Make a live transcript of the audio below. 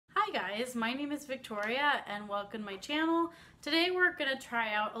guys, my name is Victoria and welcome to my channel. Today we're going to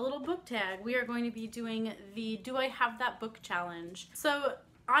try out a little book tag. We are going to be doing the Do I Have That Book challenge. So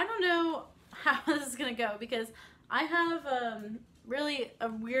I don't know how this is going to go because I have really a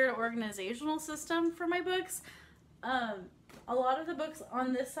weird organizational system for my books. A lot of the books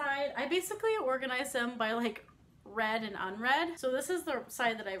on this side, I basically organize them by like read and unread. So this is the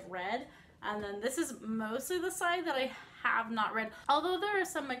side that I've read, and then this is mostly the side that I have not read. Although there are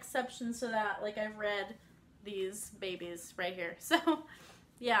some exceptions to that, like I've read these babies right here. So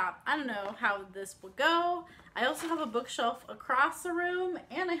yeah, I don't know how this will go. I also have a bookshelf across the room,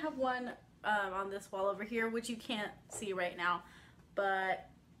 and I have one on this wall over here, which you can't see right now. But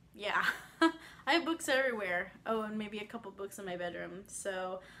yeah, I have books everywhere. Oh, and maybe a couple books in my bedroom.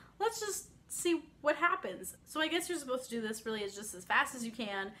 So let's just see what happens. So I guess you're supposed to do this really just as fast as you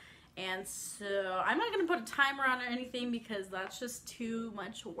can. And so I'm not going to put a timer on or anything because that's just too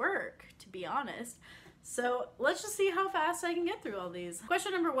much work, to be honest. So let's just see how fast I can get through all these.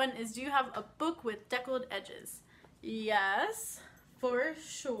 Question number 1 is, do you have a book with deckled edges? Yes, for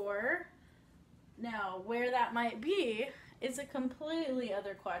sure. Now, where that might be is a completely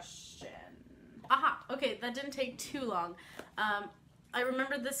other question. Aha, okay, that didn't take too long. I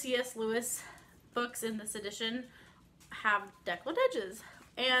remember the C.S. Lewis books in this edition have deckled edges.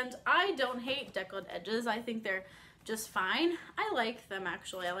 And I don't hate deckled edges. I think they're just fine. I like them,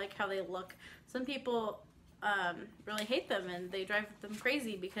 actually. I like how they look. Some people really hate them and they drive them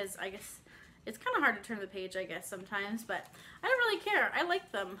crazy because I guess it's kind of hard to turn the page, I guess, sometimes. But I don't really care. I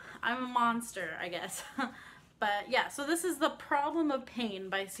like them. I'm a monster, I guess. But yeah, so this is The Problem of Pain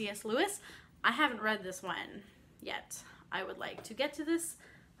by C.S. Lewis. I haven't read this one yet. I would like to get to this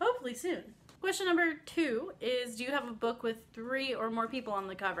hopefully soon. Question number 2 is, do you have a book with 3 or more people on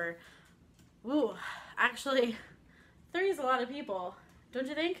the cover? Ooh, actually, 3 is a lot of people, don't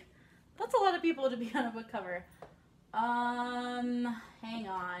you think? That's a lot of people to be on a book cover. Hang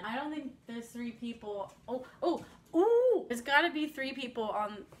on. I don't think there's 3 people. Ooh! There's gotta be 3 people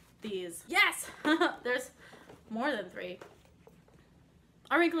on these. Yes! There's more than 3.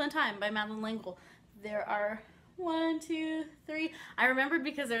 A Wrinkle in Time by Madeleine L'Engle. There are 1, 2, 3. I remembered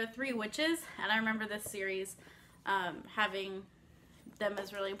because there are 3 witches, and I remember this series having them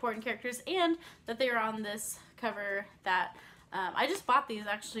as really important characters, and that they are on this cover that I just bought these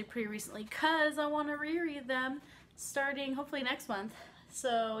actually pretty recently because I want to reread them starting hopefully next month.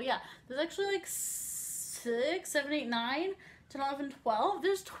 So yeah, there's actually like 6, 7, 8, 9, 10, 11, 12.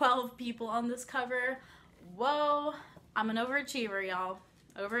 There's 12 people on this cover. Whoa, I'm an overachiever, y'all.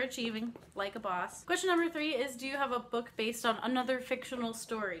 Overachieving like a boss. Question number 3 is, do you have a book based on another fictional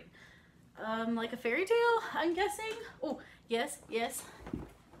story? Like a fairy tale, I'm guessing? Oh, yes.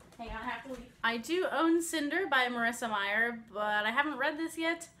 Hang on, I have to leave. I do own Cinder by Marissa Meyer, but I haven't read this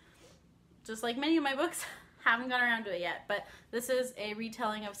yet. Just like many of my books, haven't got around to it yet. But this is a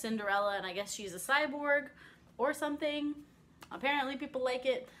retelling of Cinderella, and I guess she's a cyborg or something. Apparently people like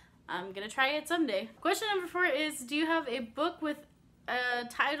it. I'm gonna try it someday. Question number 4 is, do you have a book with a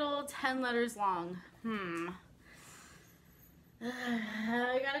title 10 letters long?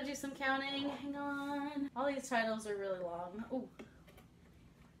 I gotta do some counting. Hang on. All these titles are really long. Ooh.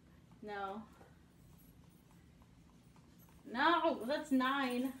 No, that's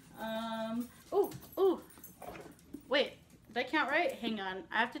 9. Ooh. Wait, did I count right? Hang on.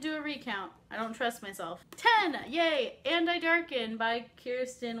 I have to do a recount. I don't trust myself. 10! Yay! And I Darken by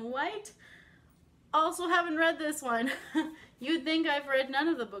Kirsten White. Also haven't read this one. You'd think I've read none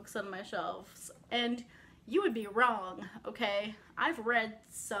of the books on my shelves, and you would be wrong, okay? I've read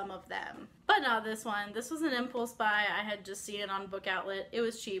some of them, but not this one. This was an impulse buy. I had just seen it on Book Outlet. It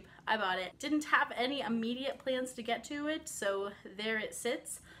was cheap. I bought it. Didn't have any immediate plans to get to it, so there it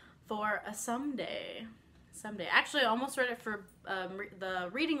sits for a someday. Actually, I almost read it for the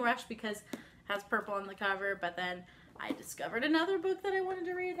Reading Rush because it has purple on the cover, but then I discovered another book that I wanted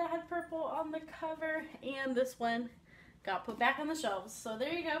to read that had purple on the cover, and this one got put back on the shelves. So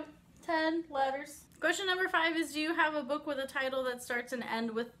there you go, 10 letters. Question number 5 is, do you have a book with a title that starts and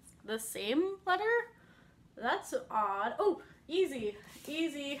ends with the same letter? That's odd. Oh, easy,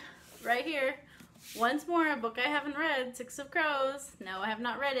 right here. Once more, a book I haven't read, 6 of Crows. No, I have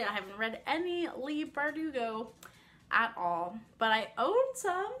not read it. I haven't read any Leigh Bardugo at all, but I own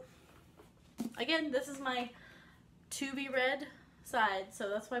some. Again, this is my to-be-read side, so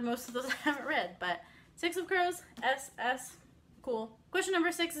that's why most of those I haven't read, but 6 of Crows, SS, cool. Question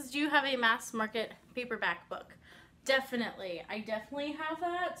number 6 is, do you have a Mass Market Paperback book? Definitely. I definitely have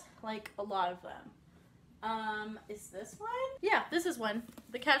that, like a lot of them. Is this one? Yeah, this is one.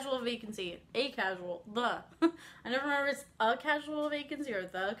 The casual vacancy. A casual. The. I never remember if it's a casual vacancy or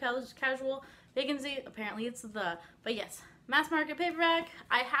the casual vacancy. Apparently it's the. But yes, Mass Market Paperback.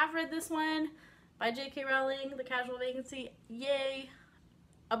 I have read this one by J.K. Rowling, The Casual Vacancy. Yay.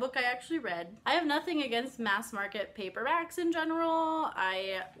 A book I actually read. I have nothing against mass market paperbacks in general.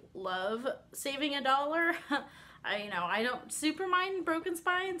 I love saving $1. I don't super mind broken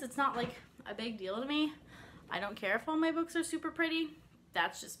spines. It's not like a big deal to me. I don't care if all my books are super pretty.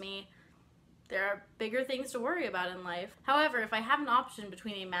 That's just me. There are bigger things to worry about in life. However, if I have an option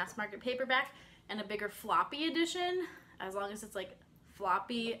between a mass market paperback and a bigger floppy edition, as long as it's like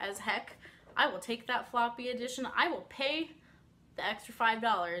floppy as heck, I will take that floppy edition. I will pay the extra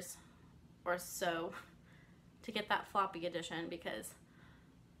 $5 or so to get that floppy edition because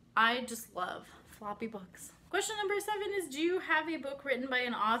I just love floppy books. Question number 7 is, do you have a book written by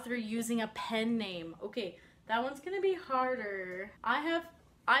an author using a pen name? Okay, that one's gonna be harder. I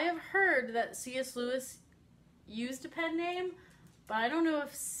have heard that C.S. Lewis used a pen name, but I don't know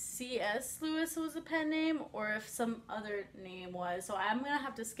if C.S. Lewis was a pen name or if some other name was, so I'm gonna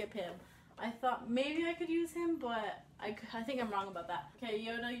have to skip him. I thought maybe I could use him, but I think I'm wrong about that. Okay,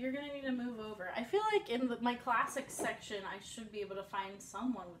 Yoda, you're gonna need to move over. I feel like in my classics section, I should be able to find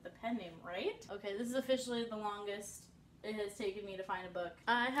someone with a pen name, right? Okay, this is officially the longest it has taken me to find a book.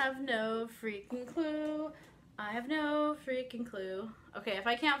 I have no freaking clue. I have no freaking clue. Okay, if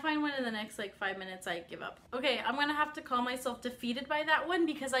I can't find one in the next like 5 minutes, I give up. Okay, I'm gonna have to call myself defeated by that one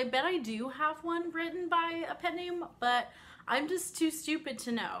because I bet I do have one written by a pen name, but I'm just too stupid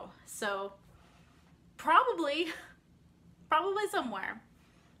to know. So probably somewhere,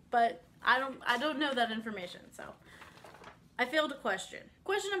 but I don't know that information, so I failed a question.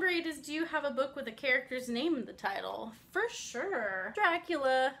 Question number 8 is, do you have a book with a character's name in the title? For sure.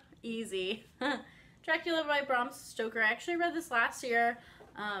 Dracula. Easy. Dracula by Bram Stoker. I actually read this last year.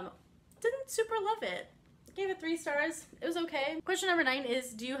 Didn't super love it. Gave it 3 stars. It was okay. Question number 9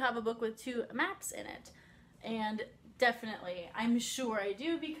 is, do you have a book with 2 maps in it? And definitely, I'm sure I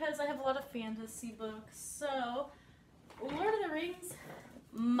do because I have a lot of fantasy books. So, Lord of the Rings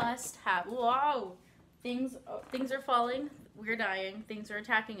must have. Whoa! Things are falling. We're dying. Things are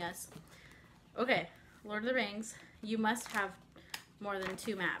attacking us. Okay, Lord of the Rings, you must have more than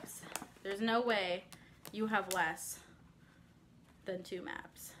 2 maps. There's no way you have less than 2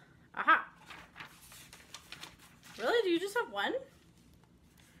 maps. Aha! Really? Do you just have 1?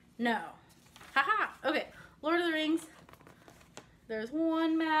 No. Haha! Okay, Lord of the Rings. There's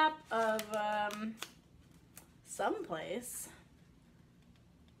 1 map of someplace.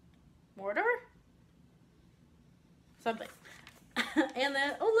 Mordor? Something. And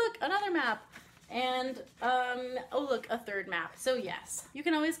then, oh look, another map. And, oh look, a 3rd map. So yes, you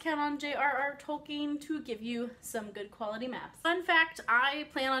can always count on J.R.R. Tolkien to give you some good quality maps. Fun fact, I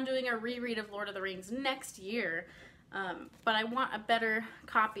plan on doing a reread of Lord of the Rings next year, but I want a better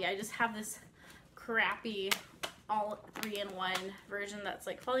copy. I just have this crappy all 3-in-1 version that's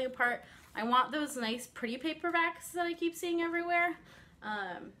like falling apart. I want those nice pretty paperbacks that I keep seeing everywhere.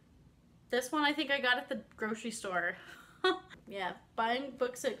 This one I think I got at the grocery store. Yeah, buying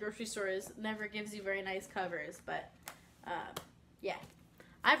books at grocery stores never gives you very nice covers, but yeah,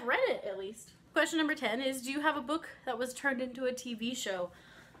 I've read it at least. Question number 10 is, do you have a book that was turned into a TV show?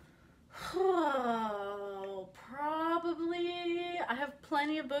 Oh, probably. I have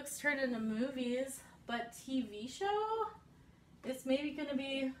plenty of books turned into movies, but TV show? It's maybe gonna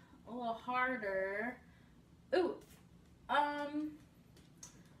be a little harder. Ooh,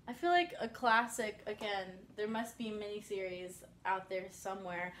 I feel like a classic, again, there must be a miniseries out there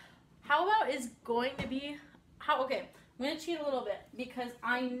somewhere. How about is going to be, okay, I'm going to cheat a little bit because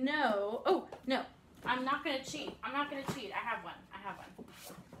I know, oh, no, I'm not going to cheat. I'm not going to cheat. I have one.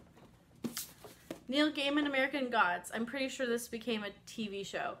 Neil Gaiman, American Gods. I'm pretty sure this became a TV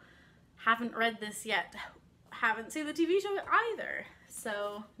show. Haven't read this yet. Haven't seen the TV show either.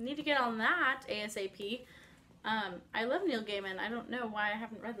 So, need to get on that ASAP. I love Neil Gaiman. I don't know why I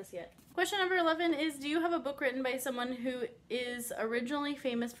haven't read this yet. Question number 11 is, do you have a book written by someone who is originally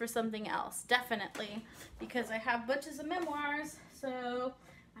famous for something else? Definitely, because I have bunches of memoirs, so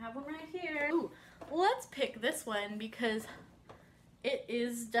I have one right here. Ooh, let's pick this one because it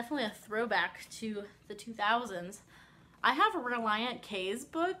is definitely a throwback to the 2000s. I have Reliant K's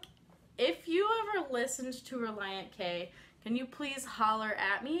book. If you ever listened to Reliant K, can you please holler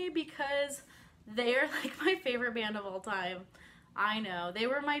at me because they are like my favorite band of all time. I know. They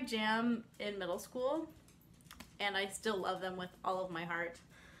were my jam in middle school, and I still love them with all of my heart.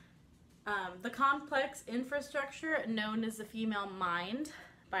 The Complex Infrastructure Known as the Female Mind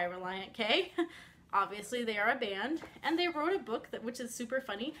by Reliant K. obviously they are a band, and they wrote a book which is super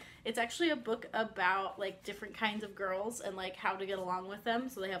funny. It's actually a book about like different kinds of girls and like how to get along with them.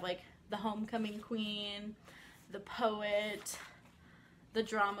 So they have like the homecoming queen, the poet, the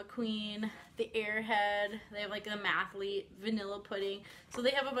drama queen, the airhead, they have like the mathlete, vanilla pudding. So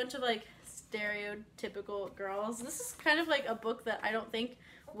they have a bunch of like stereotypical girls. This is kind of like a book that I don't think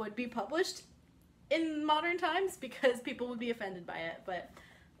would be published in modern times because people would be offended by it, but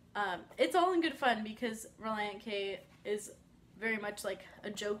it's all in good fun because Relient K is very much like a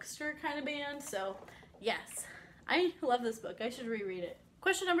jokester kind of band. So yes, I love this book. I should reread it.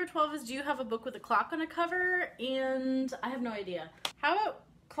 Question number 12 is, do you have a book with a clock on a cover? And I have no idea. How about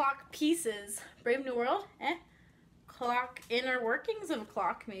Clock Pieces? Brave New World? Clock Inner Workings of a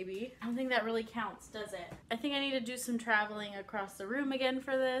Clock, maybe. I don't think that really counts, does it? I think I need to do some traveling across the room again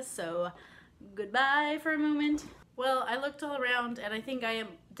for this, so goodbye for a moment. Well, I looked all around and I think I am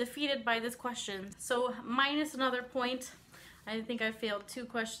defeated by this question. So minus another point. I think I failed 2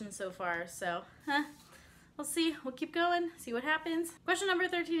 questions so far, so we'll see. We'll keep going, see what happens. Question number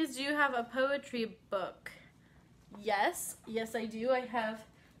 13 is, do you have a poetry book? Yes, I do. I have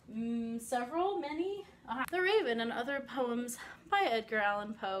several, many. The Raven and Other Poems by Edgar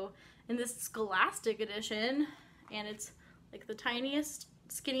Allan Poe in this Scholastic edition, and it's like the tiniest,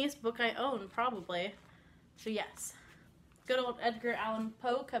 skinniest book I own, probably. So yes, good old Edgar Allan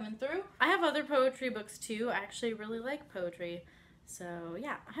Poe coming through. I have other poetry books too. I actually really like poetry. So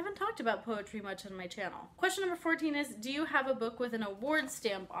yeah, I haven't talked about poetry much on my channel. Question number 14 is, do you have a book with an award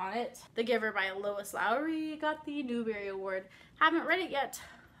stamp on it? The Giver by Lois Lowry got the Newbery Award. Haven't read it yet.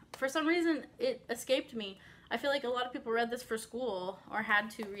 For some reason, it escaped me. I feel like a lot of people read this for school or had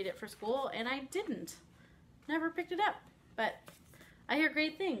to read it for school, and I didn't. Never picked it up, but I hear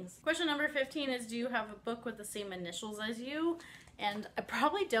great things. Question number 15 is, do you have a book with the same initials as you? And I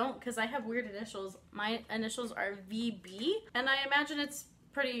probably don't because I have weird initials. My initials are VB, and I imagine it's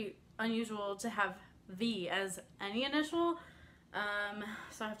pretty unusual to have V as any initial.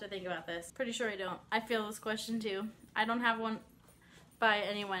 So I have to think about this. Pretty sure I don't. I failed this question too. I don't have one by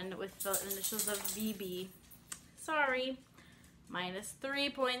anyone with the initials of VB. Sorry. Minus 3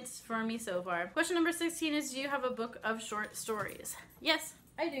 points for me so far. Question number 16 is, do you have a book of short stories? Yes,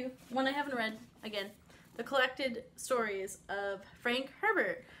 I do. One I haven't read, again. The collected stories of Frank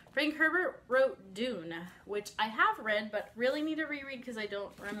Herbert. Frank Herbert wrote Dune, which I have read, but really need to reread because I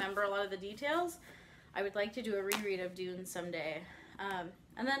don't remember a lot of the details. I would like to do a reread of Dune someday.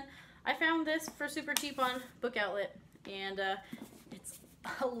 And then I found this for super cheap on Book Outlet, and it's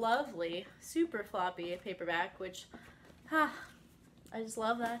a lovely, super floppy paperback, which, I just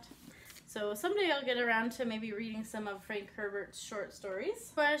love that. So someday I'll get around to maybe reading some of Frank Herbert's short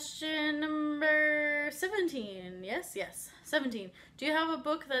stories. Question number 17. Yes, 17. Do you have a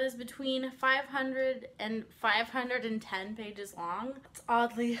book that is between 500 and 510 pages long? It's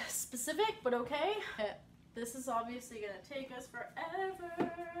oddly specific, but okay. This is obviously gonna take us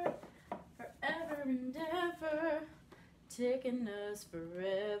forever. Forever and ever. Taking us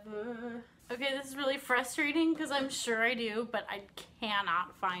forever. Okay, this is really frustrating because I'm sure I do, but I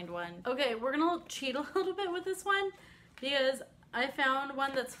cannot find one. Okay, we're gonna cheat a little bit with this one because I found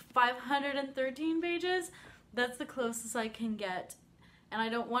one that's 513 pages. That's the closest I can get. And I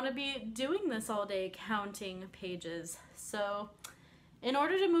don't want to be doing this all day counting pages. So, in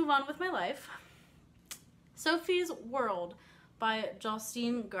order to move on with my life, Sophie's World by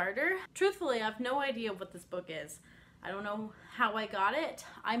Justine Garter. Truthfully, I have no idea what this book is. I don't know how I got it.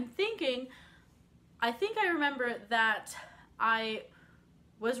 I think I remember that I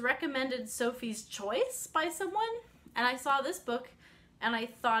was recommended Sophie's Choice by someone, and I saw this book and I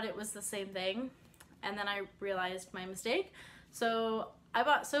thought it was the same thing, and then I realized my mistake. So I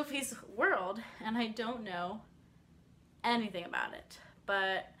bought Sophie's World, and I don't know anything about it,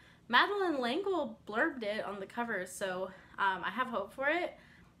 but Madeleine L'Engle blurbed it on the cover, so I have hope for it,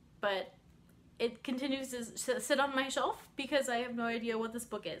 but it continues to sit on my shelf because I have no idea what this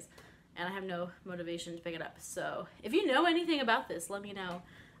book is, and I have no motivation to pick it up. So if you know anything about this, let me know.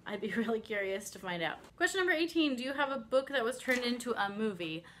 I'd be really curious to find out. Question number 18, do you have a book that was turned into a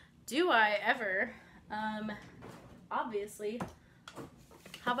movie? Do I ever? Obviously.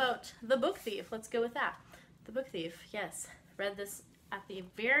 How about The Book Thief? Let's go with that. The Book Thief, yes. Read this at the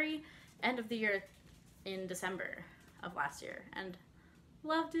very end of the year in December of last year and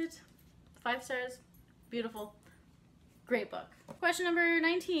loved it. 5 stars, beautiful, great book. Question number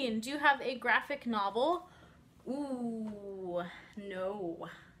 19, do you have a graphic novel? Ooh, no,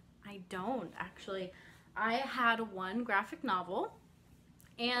 I don't actually. I had one graphic novel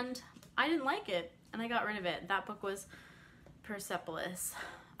and I didn't like it and I got rid of it. That book was Persepolis.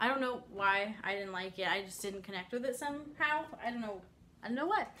 I don't know why I didn't like it. I just didn't connect with it somehow. I don't know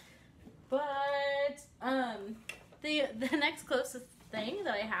what. But the next closest thing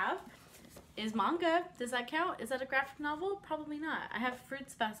that I have is manga. Does that count? Is that a graphic novel? Probably not. I have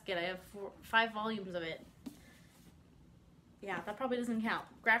Fruits Basket. I have 5 volumes of it. Yeah, that probably doesn't count.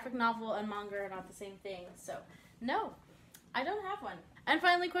 Graphic novel and manga are not the same thing. So, no, I don't have one. And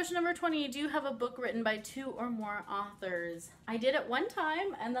finally, question number 20. Do you have a book written by 2 or more authors? I did it one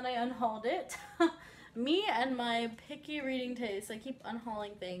time, and then I unhauled it. Me and my picky reading taste. I keep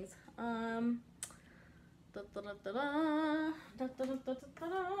unhauling things.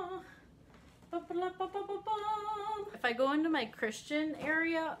 If I go into my Christian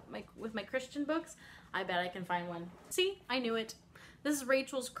area, with my Christian books, I bet I can find one. See, I knew it. This is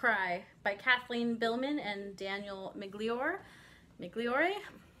Rachel's Cry by Kathleen Billman and Daniel Migliore.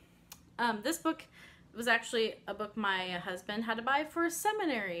 This book was actually a book my husband had to buy for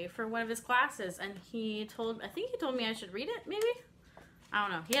seminary for one of his classes, and I think he told me I should read it, maybe? I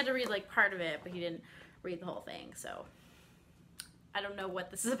don't know. He had to read like part of it, but he didn't read the whole thing, so I don't know what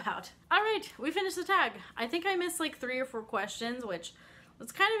this is about. All right, we finished the tag. I think I missed like 3 or 4 questions, which I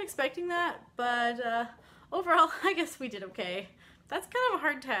was kind of expecting that, but overall, I guess we did okay. That's kind of a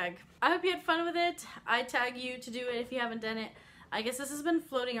hard tag. I hope you had fun with it. I tag you to do it if you haven't done it. I guess this has been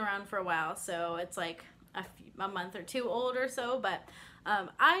floating around for a while, so it's like a month or 2 old or so, but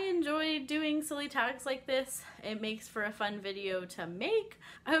I enjoy doing silly tags like this. It makes for a fun video to make.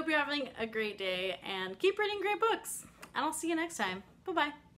 I hope you're having a great day and keep reading great books. And I'll see you next time. Bye-bye.